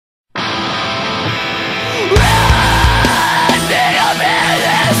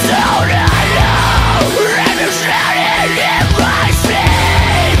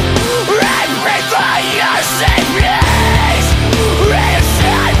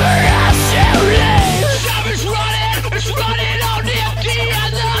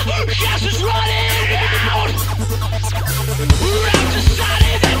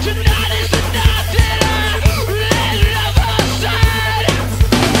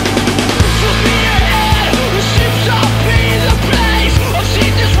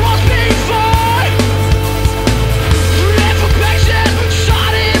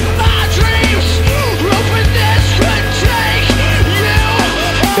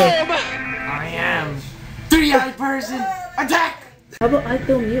FBI person, attack! How about I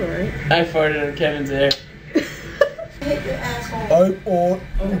film you, alright? I farted on Kevin's hair. Hit your asshole. I'm on.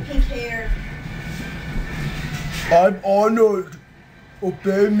 The pink hair. I'm honored.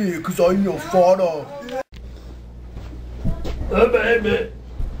 Obey me, because I'm your father. Baby.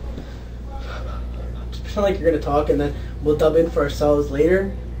 Just pretend like you're gonna talk and then we'll dub in for ourselves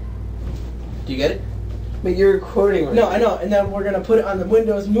later. Do you get it? But you're recording right No, now. I know. And then we're gonna put it on the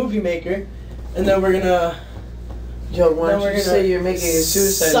Windows Movie Maker, and then we're gonna. Yo, why then don't we're you gonna say you're making a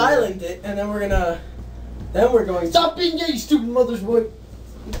suicide note? silent it, and then we're gonna. Then we're going. Stop being gay, you stupid mother's boy.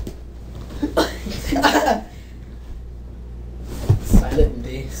 Silent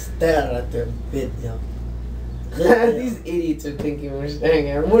the stare at the video. These idiots are thinking we're staring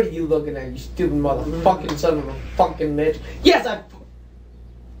at him. What are you looking at, you stupid motherfucking son of a fucking bitch? Yes, I.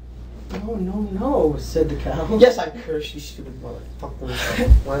 No, no, no, said the cow. Yes, I curse you, stupid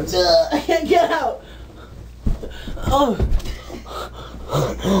motherfucking once. I can't get out. Oh.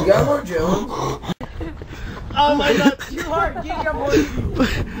 You got more Jones? Oh my god, too hard. You got more.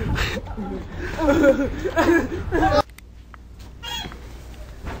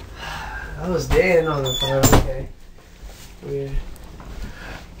 I was dead on the phone, okay. Weird.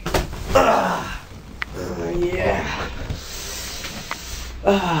 Yeah.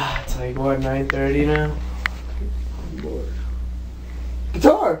 It's like, what, 9:30 now? I'm bored.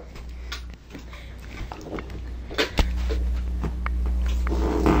 Guitar!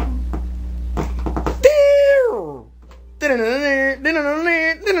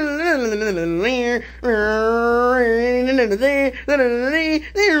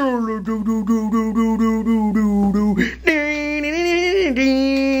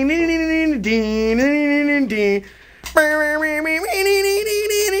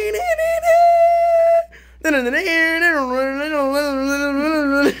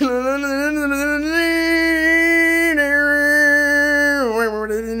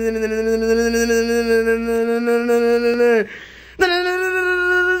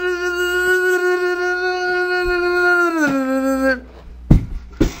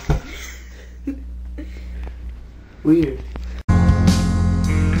 Weird.